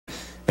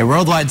A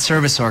worldwide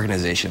service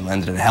organization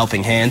lended a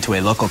helping hand to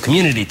a local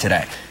community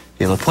today.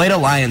 The Plata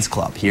Lions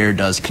Club here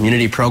does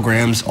community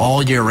programs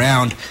all year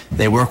round.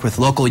 They work with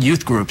local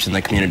youth groups in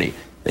the community.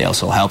 They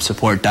also help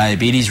support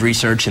diabetes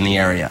research in the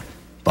area.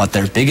 But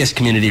their biggest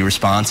community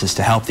response is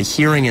to help the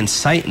hearing and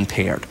sight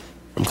impaired,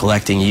 from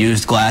collecting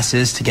used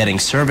glasses to getting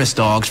service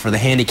dogs for the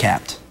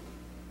handicapped.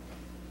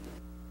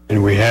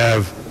 And we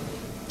have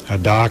a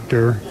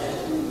doctor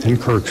in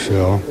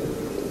Kirksville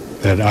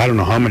that I don't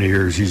know how many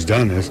years he's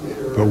done this,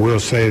 but we'll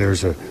say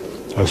there's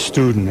a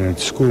student at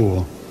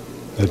school.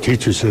 The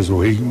teacher says,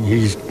 well,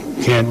 he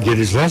can't get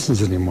his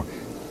lessons anymore.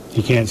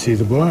 He can't see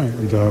the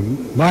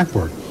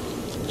blackboard.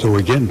 So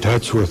we get in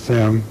touch with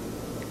them,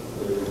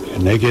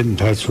 and they get in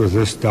touch with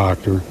this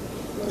doctor,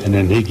 and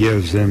then he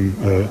gives them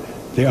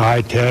the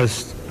eye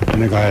test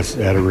and the glass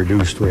at a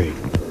reduced rate.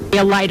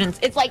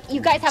 It's like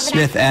you guys have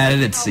Smith added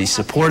it's the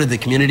support of the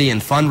community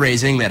and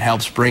fundraising that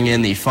helps bring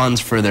in the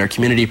funds for their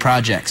community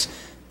projects.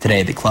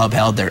 Today, the club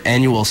held their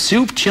annual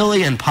soup,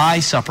 chili, and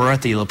pie supper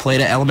at the La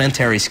Plata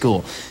Elementary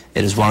School.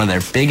 It is one of their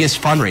biggest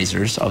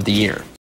fundraisers of the year.